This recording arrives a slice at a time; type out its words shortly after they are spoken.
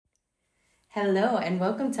Hello and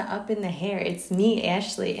welcome to Up in the Hair. It's me,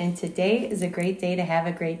 Ashley, and today is a great day to have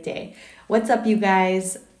a great day. What's up, you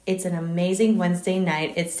guys? It's an amazing Wednesday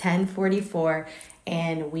night. It's 10:44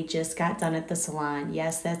 and we just got done at the salon.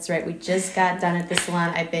 Yes, that's right. We just got done at the salon.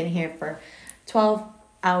 I've been here for 12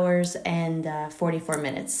 hours and 44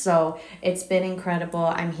 minutes. So it's been incredible.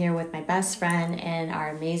 I'm here with my best friend and our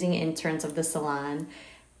amazing interns of the salon.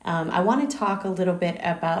 I want to talk a little bit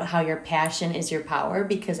about how your passion is your power,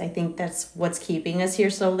 because I think that's what's keeping us here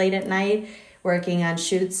so late at night, working on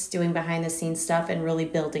shoots, doing behind the scenes stuff, and really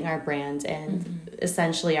building our brand and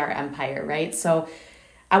essentially our empire, right? So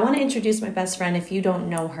I want to introduce my best friend if you don't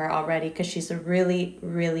know her already, because she's a really,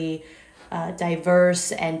 really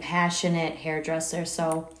diverse and passionate hairdresser.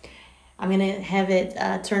 So I'm going to have it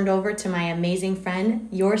turned over to my amazing friend,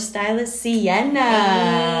 your stylist, Sienna.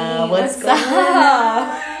 Hey, what's going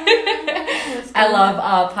on? I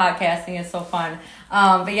love podcasting. It's so fun.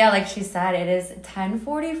 But yeah, like she said, it is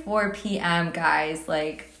 10:44 p.m., guys.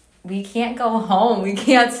 Like, we can't go home. We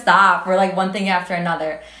can't stop. We're like one thing after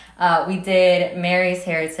another. We did Mary's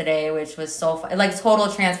hair today, which was so fun. Like, total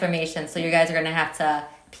transformation. So you guys are going to have to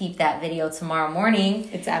peep that video tomorrow morning.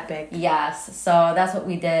 It's epic. Yes. So that's what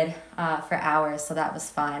we did for hours. So that was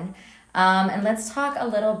fun. And let's talk a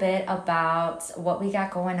little bit about what we got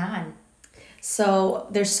going on. So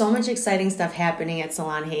there's so much exciting stuff happening at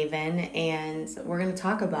Salon Haven, and we're going to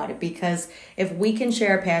talk about it, because if we can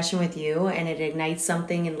share a passion with you and it ignites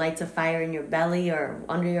something and lights a fire in your belly or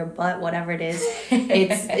under your butt, whatever it is,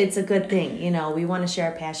 it's a good thing. You know, we want to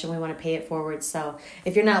share a passion. We want to pay it forward. So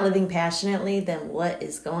if you're not living passionately, then what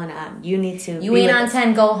is going on? You need to. You ain't on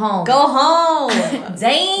 10, go home. Go home.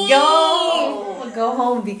 Dang. Go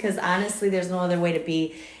home, because honestly, there's no other way to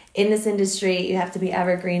be. In this industry, you have to be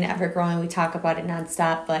evergreen, ever growing. We talk about it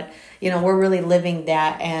nonstop, but you know, we're really living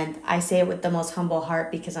that. And I say it with the most humble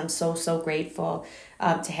heart, because I'm so grateful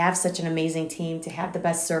to have such an amazing team, to have the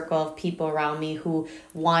best circle of people around me who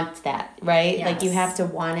want that, right? Yes. Like, you have to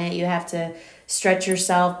want it. You have to stretch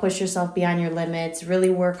yourself, push yourself beyond your limits, really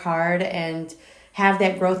work hard and have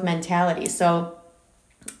that growth mentality. So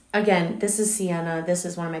again, this is Sienna. This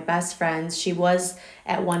is one of my best friends. She was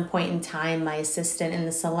at one point in time my assistant in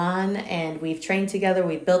the salon, and we've trained together,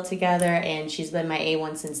 we've built together, and she's been my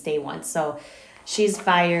A1 since day one. So she's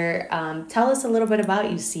fire. Tell us a little bit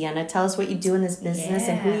about you, Sienna. Tell us what you do in this business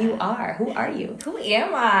and who you are. Who are you? Who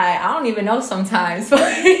am I? I don't even know sometimes. So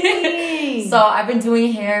I've been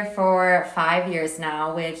doing hair for 5 years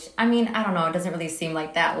now, which, I mean, I don't know. It doesn't really seem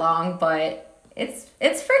like that long, but it's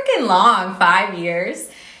freaking long, 5 years.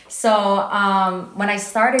 So when I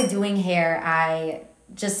started doing hair, I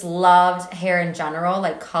just loved hair in general,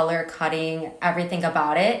 like color, cutting, everything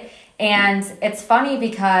about it. And it's funny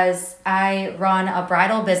because I run a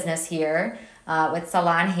bridal business here with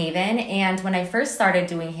Salon Haven. And when I first started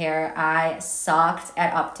doing hair, I sucked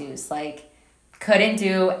at updos. Like, couldn't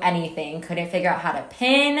do anything, couldn't figure out how to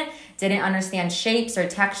pin, didn't understand shapes or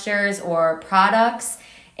textures or products.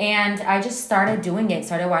 And I just started doing it,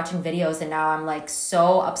 started watching videos, and now I'm like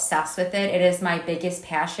so obsessed with it. It is my biggest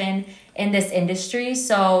passion in this industry.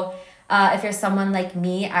 So if you're someone like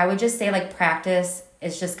me, I would just say, like, practice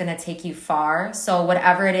is just going to take you far. So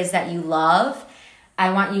whatever it is that you love,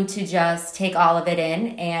 I want you to just take all of it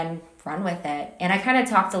in and run with it. And I kind of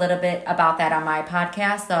talked a little bit about that on my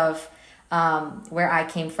podcast of where I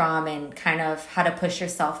came from and kind of how to push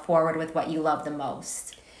yourself forward with what you love the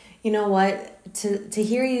most. You know what? To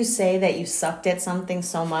hear you say that you sucked at something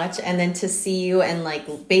so much, and then to see you and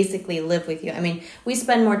like basically live with you. I mean, we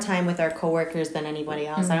spend more time with our coworkers than anybody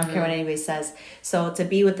else. I don't care what anybody says. So to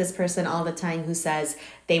be with this person all the time who says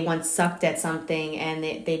they once sucked at something and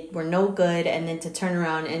they were no good, and then to turn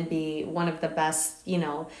around and be one of the best, you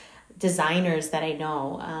know, designers that I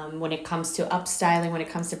know, when it comes to upstyling, when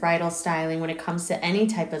it comes to bridal styling, when it comes to any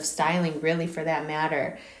type of styling, really, for that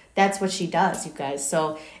matter. That's what she does, you guys.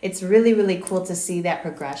 So it's really, really cool to see that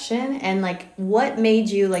progression. And like, what made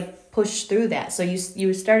you like push through that? So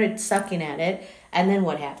you started sucking at it, and then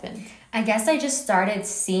what happened? I guess I just started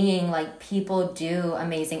seeing like people do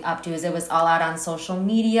amazing updos. It was all out on social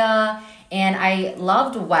media, and I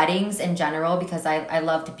loved weddings in general because I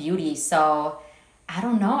loved beauty. So I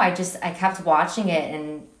don't know. I kept watching it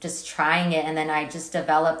and just trying it, and then I just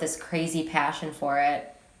developed this crazy passion for it.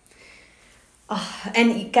 Oh,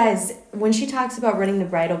 and guys, when she talks about running the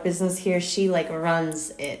bridal business here, she like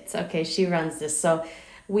runs it. Okay, she runs this. So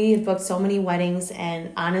we've booked so many weddings,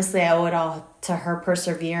 and honestly, I owe it all to her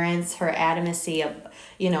perseverance, her adamancy of,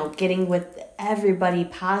 you know, getting with everybody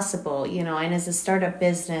possible, you know, and as a startup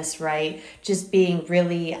business, right, just being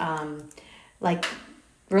really like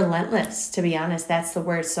relentless, to be honest. That's the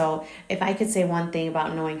word. So if I could say one thing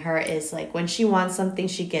about knowing her is like when she wants something,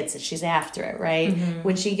 she gets it. She's after it, right?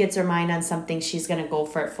 When she gets her mind on something, she's going to go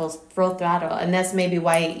for it full throttle. And that's maybe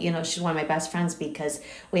why, you know, she's one of my best friends, because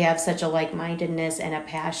we have such a like-mindedness and a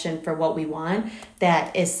passion for what we want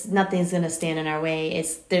that nothing's going to stand in our way.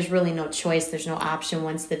 There's really no choice. There's no option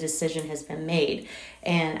once the decision has been made.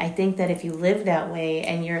 And I think that if you live that way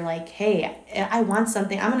and you're like, hey, I want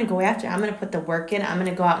something, I'm going to go after it. I'm going to put the work in. I'm going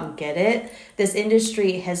to go out and get it. This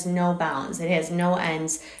industry has no bounds. It has no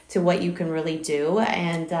ends to what you can really do.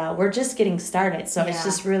 And we're just getting started. So it's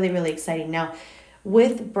just really, really exciting. Now,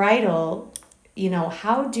 with bridal, you know,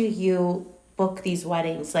 how do you book these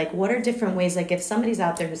weddings? Like, what are different ways? Like, if somebody's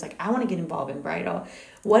out there who's like, I want to get involved in bridal,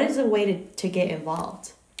 what is a way to get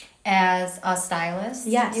involved? As a stylist,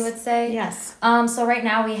 yes, you would say? Yes. So right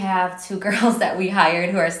now we have 2 girls that we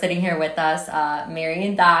hired who are sitting here with us, Mary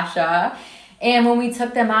and Dasha. And when we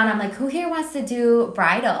took them on, I'm like, who here wants to do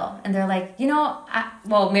bridal? And they're like, you know,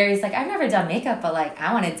 Mary's like, I've never done makeup, but like,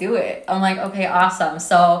 I want to do it. I'm like, okay, awesome.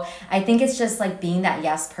 So I think it's just like being that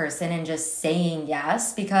yes person and just saying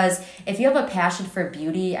yes, because if you have a passion for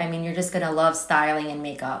beauty, I mean, you're just going to love styling and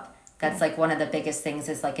makeup. That's like one of the biggest things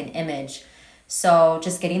is like an image. So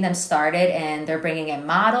just getting them started, and they're bringing in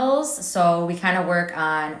models. So we kind of work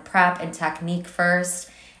on prep and technique first,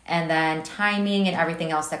 and then timing and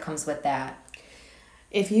everything else that comes with that.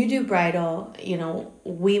 If you do bridal, you know,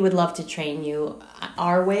 we would love to train you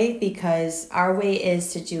our way, because our way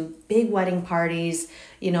is to do big wedding parties.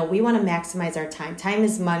 You know, we want to maximize our time. Time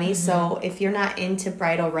is money. So if you're not into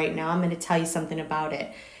bridal right now, I'm going to tell you something about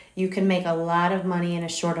it. You can make a lot of money in a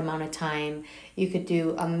short amount of time. You could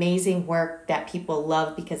do amazing work that people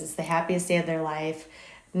love because it's the happiest day of their life.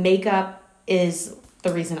 Makeup is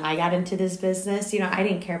the reason I got into this business. You know, I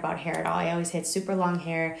didn't care about hair at all. I always had super long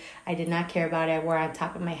hair. I did not care about it. I wore it on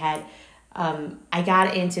top of my head. I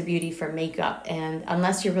got into beauty for makeup. And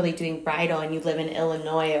unless you're really doing bridal and you live in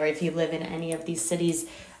Illinois, or if you live in any of these cities,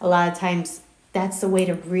 a lot of times that's the way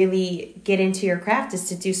to really get into your craft, is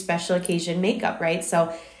to do special occasion makeup, right?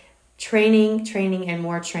 So training, and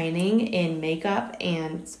more training in makeup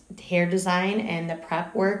and hair design and the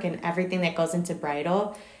prep work and everything that goes into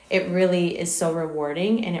bridal, it really is so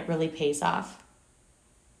rewarding and it really pays off.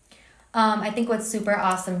 I think what's super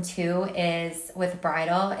awesome too is with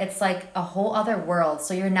bridal, it's like a whole other world.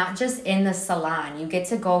 So you're not just in the salon. You get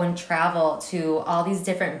to go and travel to all these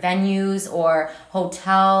different venues or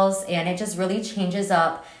hotels, and it just really changes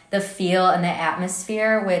up the feel and the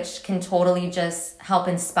atmosphere, which can totally just help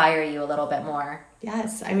inspire you a little bit more.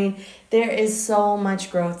 Yes. I mean, there is so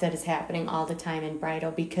much growth that is happening all the time in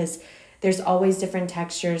bridal, because there's always different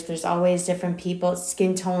textures. There's always different people,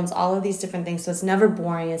 skin tones, all of these different things. So it's never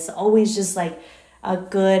boring. It's always just like a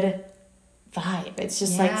good vibe. It's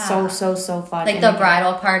just like so fun. Like the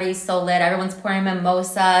bridal party's so lit. Everyone's pouring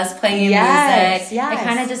mimosas, playing music. Yes. It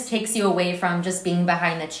kind of just takes you away from just being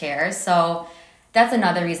behind the chair. So that's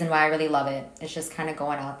another reason why I really love it. It's just kind of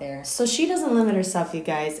going out there. So she doesn't limit herself, you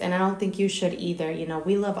guys, and I don't think you should either. You know,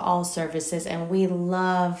 we love all services, and we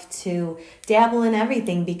love to dabble in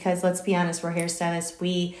everything, because let's be honest, we're hairstylists.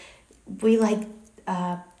 We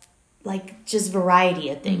like just variety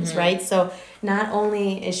of things, right? So not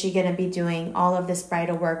only is she going to be doing all of this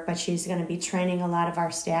bridal work, but she's going to be training a lot of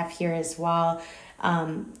our staff here as well.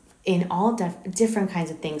 In all different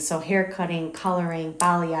kinds of things. So hair cutting, coloring,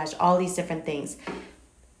 balayage, all these different things.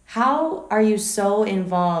 How are you so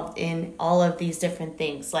involved in all of these different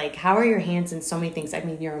things? Like, how are your hands in so many things? I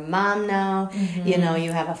mean, you're a mom now, you know,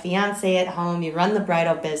 you have a fiance at home, you run the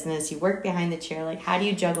bridal business, you work behind the chair. Like, how do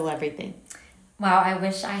you juggle everything? Wow, I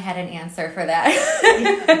wish I had an answer for that.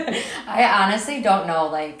 I honestly don't know.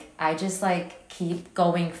 Like, I just like keep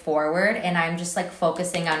going forward, and I'm just like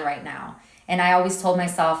focusing on right now. And I always told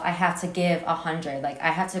myself I have to give 100. Like, I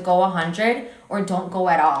have to go 100 or don't go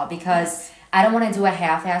at all, because I don't want to do a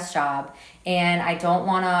half-ass job, and I don't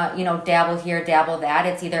want to, you know, dabble here, dabble that.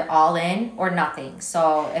 It's either all in or nothing.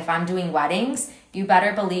 So if I'm doing weddings, you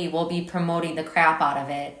better believe we'll be promoting the crap out of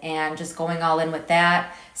it and just going all in with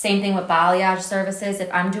that. Same thing with balayage services.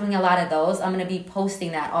 If I'm doing a lot of those, I'm going to be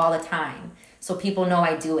posting that all the time so people know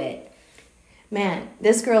I do it. Man,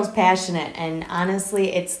 this girl's passionate, and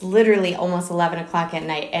honestly, it's literally almost 11 o'clock at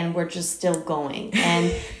night, and we're just still going.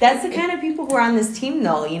 And that's the kind of people who are on this team,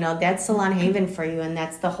 though. You know, that's Salon Haven for you, and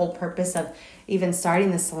that's the whole purpose of even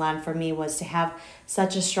starting the salon for me, was to have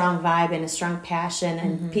such a strong vibe and a strong passion,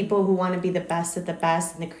 and people who want to be the best of the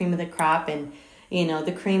best and the cream of the crop, and, you know,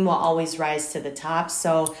 the cream will always rise to the top.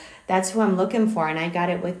 So that's who I'm looking for, and I got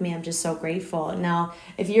it with me. I'm just so grateful. Now,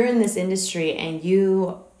 if you're in this industry and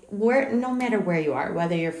you no matter where you are,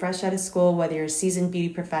 whether you're fresh out of school, whether you're a seasoned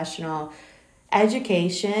beauty professional,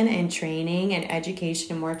 education and training and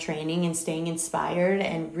education and more training and staying inspired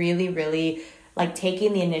and really, really like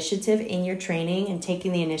taking the initiative in your training and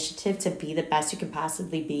taking the initiative to be the best you can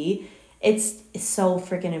possibly be. It's so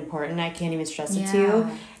freaking important. I can't even stress it to you.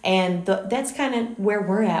 And that's kind of where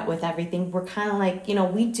we're at with everything. We're kind of like,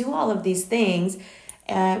 we do all of these things.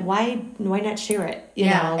 Why not share it? You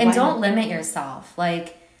know? And don't limit yourself.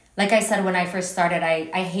 Like I said, when I first started,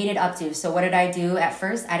 I hated updos. So what did I do at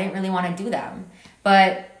first? I didn't really want to do them.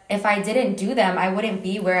 But if I didn't do them, I wouldn't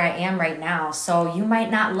be where I am right now. So you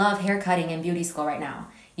might not love haircutting in beauty school right now.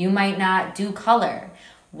 You might not do color.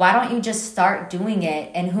 Why don't you just start doing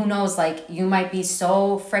it? And who knows, like you might be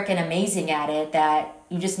so freaking amazing at it that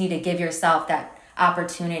you just need to give yourself that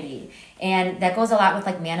opportunity. And that goes a lot with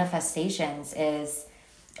like manifestations, is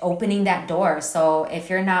opening that door. So if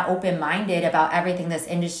you're not open-minded about everything this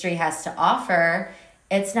industry has to offer,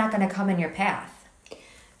 it's not going to come in your path.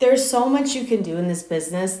 There's so much you can do in this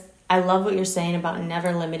business. I love what you're saying about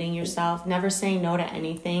never limiting yourself, never saying no to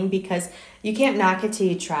anything, because you can't knock it till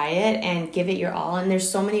you try it and give it your all. And there's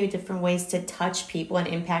so many different ways to touch people and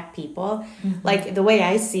impact people. Like the way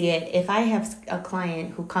I see it, if I have a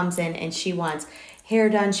client who comes in and she wants hair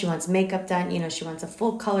done, she wants makeup done, she wants a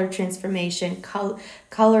full color transformation,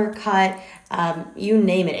 color cut, you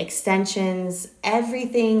name it, extensions,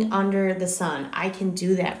 everything under the sun, I can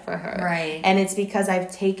do that for her. Right. And it's because I've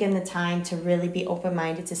taken the time to really be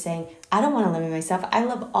open-minded to saying, I don't want to limit myself. I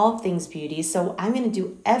love all things beauty, so I'm going to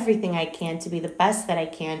do everything I can to be the best that I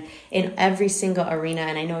can in every single arena,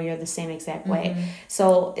 and I know you're the same exact way.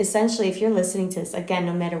 So essentially, if you're listening to this, again,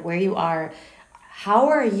 no matter where you are, how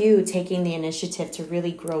are you taking the initiative to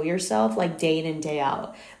really grow yourself like day in and day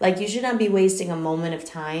out? Like you should not be wasting a moment of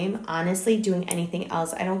time, honestly, doing anything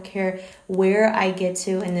else. I don't care where I get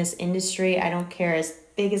to in this industry. I don't care as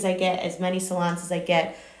big as I get, as many salons as I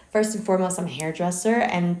get. First and foremost, I'm a hairdresser,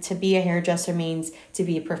 and to be a hairdresser means to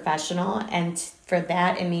be a professional. And for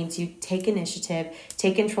that, it means you take initiative,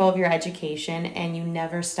 take control of your education, and you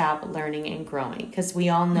never stop learning and growing. Because we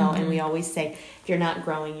all know, and we always say, if you're not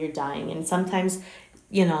growing, you're dying. And sometimes,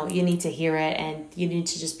 you need to hear it, and you need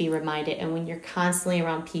to just be reminded. And when you're constantly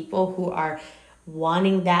around people who are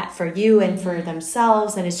wanting that for you and for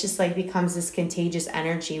themselves, and it's just like becomes this contagious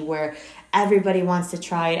energy where everybody wants to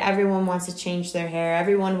try it, everyone wants to change their hair,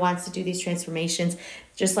 everyone wants to do these transformations.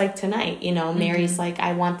 Just like tonight, Mary's like,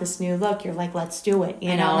 I want this new look. You're like, let's do it,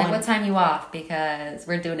 I know, like, what time you off? Because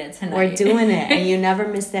we're doing it tonight. We're doing it, and you never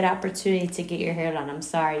miss that opportunity to get your hair done. I'm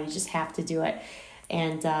sorry, you just have to do it.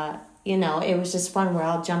 And it was just fun. We're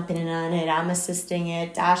all jumping in on it. I'm assisting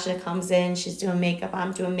it. Dasha comes in. She's doing makeup.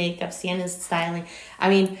 I'm doing makeup. Sienna's styling. I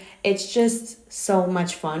mean, it's just so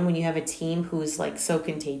much fun when you have a team who's like so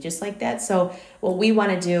contagious like that. So what we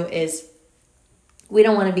want to do is we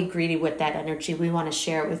don't want to be greedy with that energy. We want to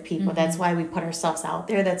share it with people. That's why we put ourselves out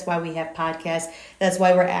there. That's why we have podcasts. That's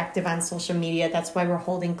why we're active on social media. That's why we're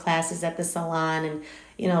holding classes at the salon. And,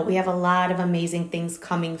 we have a lot of amazing things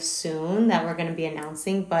coming soon that we're going to be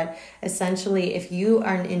announcing. But essentially, if you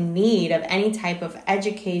are in need of any type of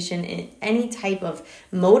education, any type of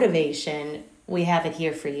motivation, we have it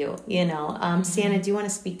here for you, Sienna, do you want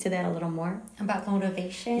to speak to that a little more? About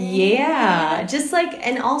motivation? Yeah. Just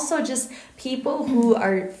and also just people who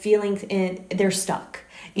are feeling they're stuck,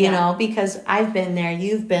 you know, because I've been there,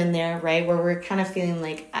 you've been there, right? Where we're kind of feeling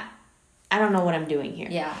like, I don't know what I'm doing here.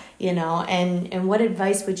 Yeah. And what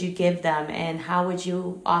advice would you give them, and how would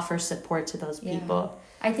you offer support to those people?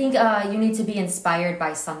 I think you need to be inspired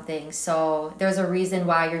by something. So there's a reason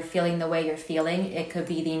why you're feeling the way you're feeling. It could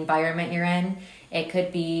be the environment you're in. It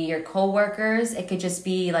could be your coworkers. It could just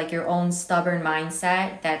be like your own stubborn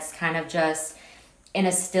mindset that's kind of just in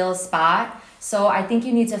a still spot. So I think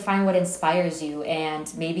you need to find what inspires you.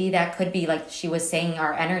 And maybe that could be, like she was saying,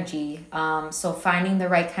 our energy. So finding the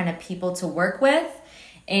right kind of people to work with,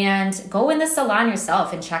 and go in the salon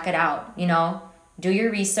yourself and check it out, Do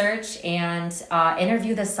your research and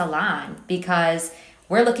interview the salon, because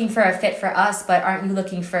we're looking for a fit for us, but aren't you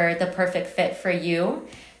looking for the perfect fit for you?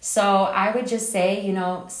 So I would just say,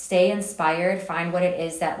 stay inspired, find what it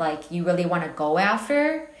is that you really want to go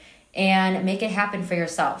after, and make it happen for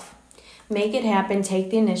yourself. Make it happen. Take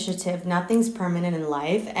the initiative. Nothing's permanent in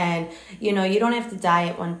life. And, you don't have to die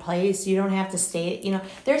at one place. You don't have to stay,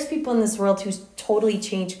 there's people in this world who totally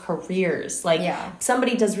change careers.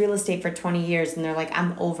 Somebody does real estate for 20 years and they're like,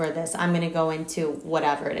 I'm over this. I'm going to go into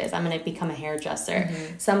whatever it is. I'm going to become a hairdresser.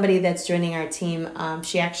 Somebody that's joining our team,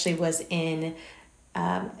 she actually was in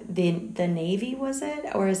the Navy, was it?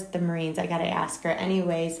 Or is it the Marines? I got to ask her.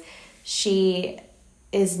 Anyways, she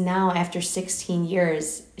is now, after 16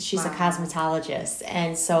 years, she's a cosmetologist.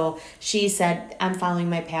 And so she said, I'm following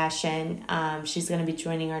my passion. She's going to be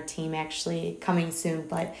joining our team actually coming soon.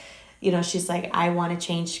 But, you know, she's like, I want to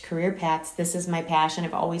change career paths. This is my passion.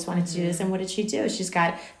 I've always wanted to do this. And what did she do? She's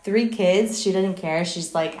got 3 kids. She doesn't care.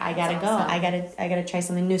 She's like, I got to go. I got to try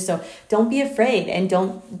something new. So don't be afraid. And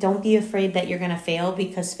don't be afraid that you're going to fail,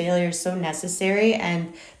 because failure is so necessary.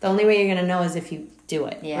 And the only way you're going to know is if you do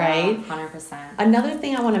it, right? 100%. Another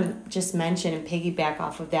thing I want to just mention and piggyback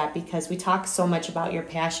off of that, because we talk so much about your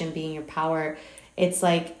passion being your power. It's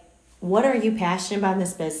like, what are you passionate about in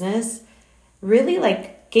this business? Really,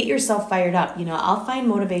 like, get yourself fired up. You know, I'll find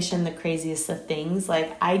motivation in the craziest of things.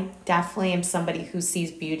 Like, I definitely am somebody who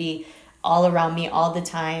sees beauty all around me all the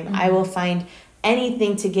time. I will find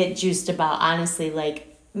anything to get juiced about, honestly. Like,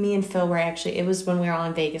 me and Phil were actually, it was when we were all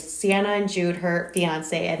in Vegas. Sienna and Jude, her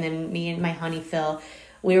fiance, and then me and my honey Phil,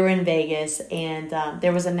 we were in Vegas. And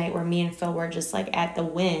there was a night where me and Phil were just like at the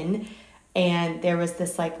Wynn, and there was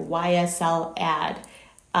this like YSL ad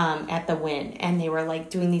at the Wynn, and they were like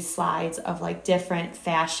doing these slides of like different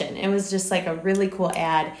fashion. It was just like a really cool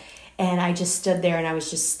ad. And I just stood there and I was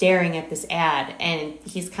just staring at this ad, and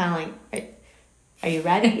he's kind of like, are you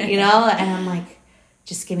ready? You know? And I'm like,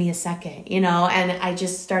 just give me a second, you know? And I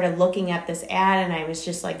just started looking at this ad, and I was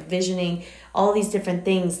just like visioning all these different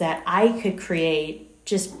things that I could create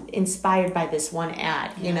just inspired by this one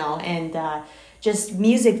ad, you know? And just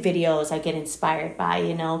music videos I get inspired by,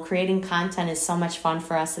 you know? Creating content is so much fun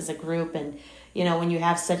for us as a group. And, you know, when you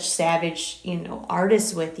have such savage, you know,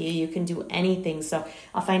 artists with you, you can do anything. So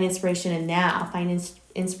I'll find inspiration in that. I'll find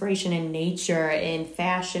inspiration in nature, in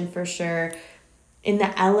fashion for sure, in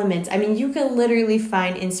the elements. I mean, you can literally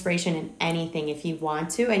find inspiration in anything if you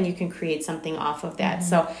want to, and you can create something off of that.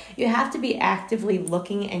 So you have to be actively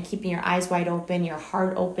looking and keeping your eyes wide open, your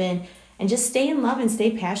heart open, and just stay in love and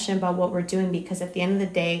stay passionate about what we're doing, because at the end of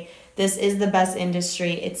the day, this is the best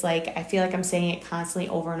industry. It's like, I feel like I'm saying it constantly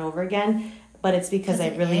over and over again, but it's because I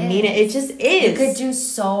really mean it. It just is. You could do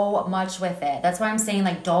so much with it. That's why I'm saying,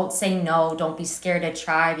 like, don't say no. Don't be scared to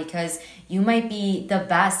try, because you might be the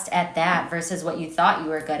best at that versus what you thought you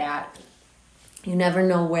were good at. You never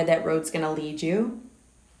know where that road's going to lead you.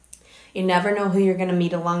 You never know who you're going to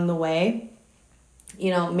meet along the way.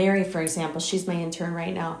 You know, Mary, for example, she's my intern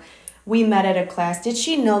right now. We met at a class. Did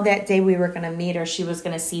she know that day we were going to meet, or she was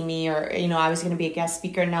going to see me, or, you know, I was going to be a guest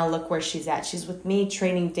speaker? Now look where she's at. She's with me,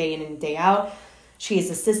 training day in and day out. She's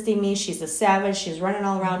assisting me. She's a savage. She's running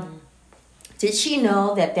all around. Did she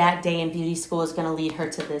know that that day in beauty school is going to lead her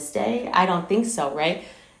to this day? I don't think so, right?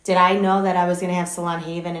 Did I know that I was going to have Salon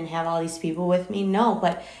Haven and have all these people with me? No,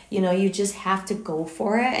 but, you know, you just have to go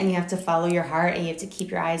for it, and you have to follow your heart, and you have to keep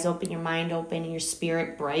your eyes open, your mind open, and your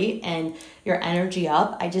spirit bright, and your energy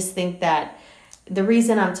up. I just think that the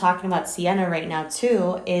reason I'm talking about Sienna right now,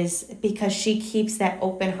 too, is because she keeps that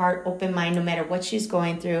open heart, open mind, no matter what she's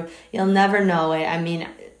going through. You'll never know it. I mean,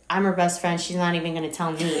 I'm her best friend. She's not even going to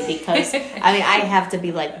tell me, because I mean, I have to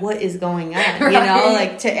be like, what is going on? You know,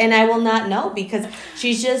 like, and I will not know, because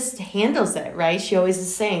she just handles it, right? She always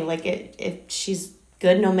is saying, like, if she's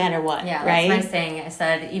good no matter what, yeah, right? That's my saying. I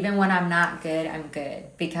said, even when I'm not good, I'm good,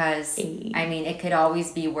 because I mean, it could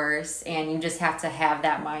always be worse, and you just have to have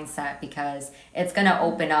that mindset, because it's going to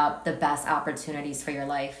open up the best opportunities for your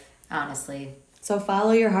life, honestly. So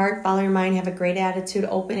follow your heart, follow your mind, have a great attitude,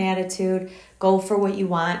 open attitude, go for what you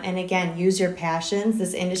want. And again, use your passions.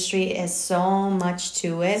 This industry has so much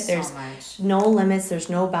to it. There's no limits, there's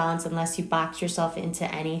no bounds unless you box yourself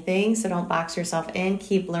into anything. So don't box yourself in,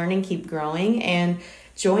 keep learning, keep growing, and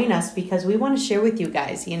join us, because we want to share with you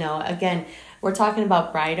guys. You know, again, we're talking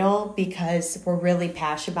about bridal because we're really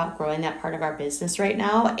passionate about growing that part of our business right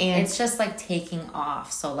now. And it's just like taking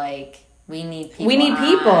off. So like, we need people. We need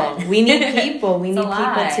people. We need people. We need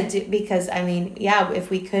people to do, because I mean, yeah, if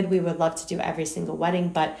we could, we would love to do every single wedding,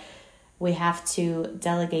 but we have to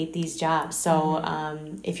delegate these jobs. So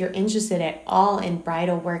if you're interested at all in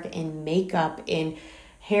bridal work, in makeup, in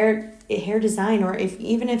hair design, or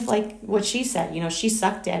if like what she said, you know, she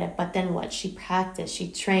sucked at it, but then what? She practiced, she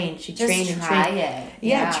trained, she trained and trained. It.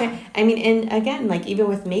 Yeah. I mean, and again, like even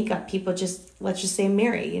with makeup, people just, let's just say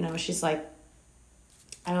Mary, you know, she's like,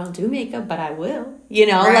 I don't do makeup, but I will, you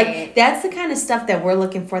know, like that's the kind of stuff that we're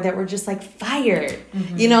looking for, that we're just like fired,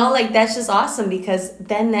 you know, like that's just awesome, because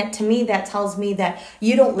then that, to me, that tells me that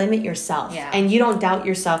you don't limit yourself and you don't doubt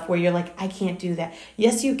yourself, where you're like, I can't do that.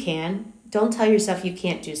 Yes, you can. Don't tell yourself you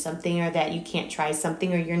can't do something, or that you can't try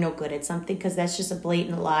something, or you're no good at something, because that's just a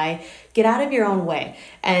blatant lie. Get out of your own way.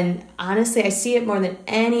 And honestly, I see it more than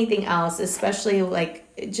anything else, especially like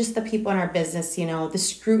like just the people in our business, you know, the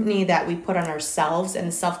scrutiny that we put on ourselves and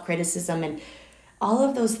the self-criticism and all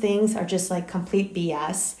of those things are just like complete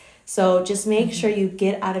BS. So just make sure you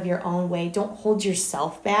get out of your own way. Don't hold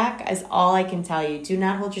yourself back, is all I can tell you. Do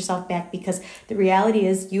not hold yourself back, because the reality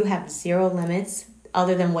is you have zero limits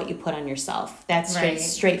other than what you put on yourself. That's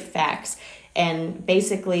straight facts. And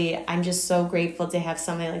basically, I'm just so grateful to have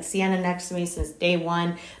somebody like Sienna next to me since day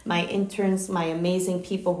one. My interns, my amazing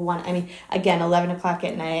people who want, I mean, again, 11 o'clock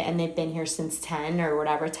at night, and they've been here since 10 or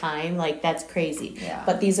whatever time. Like, that's crazy. Yeah.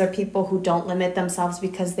 But these are people who don't limit themselves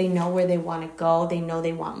because they know where they want to go. They know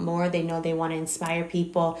they want more. They know they want to inspire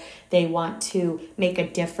people. They want to make a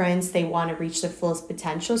difference. They want to reach their fullest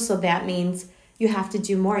potential. So that means you have to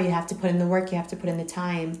do more. You have to put in the work. You have to put in the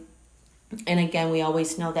time. And again, we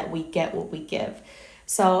always know that we get what we give.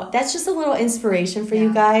 So that's just a little inspiration for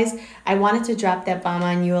you guys. I wanted to drop that bomb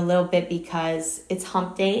on you a little bit because it's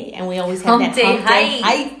hump day and we always have hump day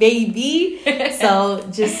hype, baby. So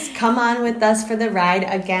just come on with us for the ride.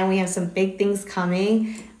 Again, we have some big things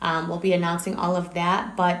coming. We'll be announcing all of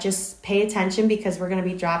that, but just pay attention because we're going to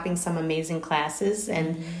be dropping some amazing classes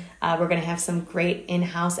and we're going to have some great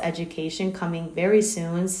in-house education coming very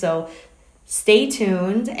soon. So stay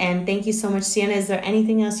tuned, and thank you so much, Sienna. Is there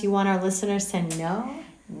anything else you want our listeners to know?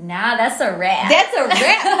 Nah, that's a wrap. That's a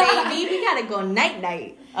wrap, baby. We gotta go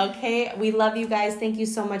night-night. Okay? We love you guys. Thank you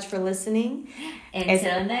so much for listening.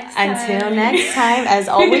 Until next time. As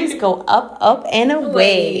always, go up, up, and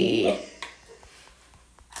away.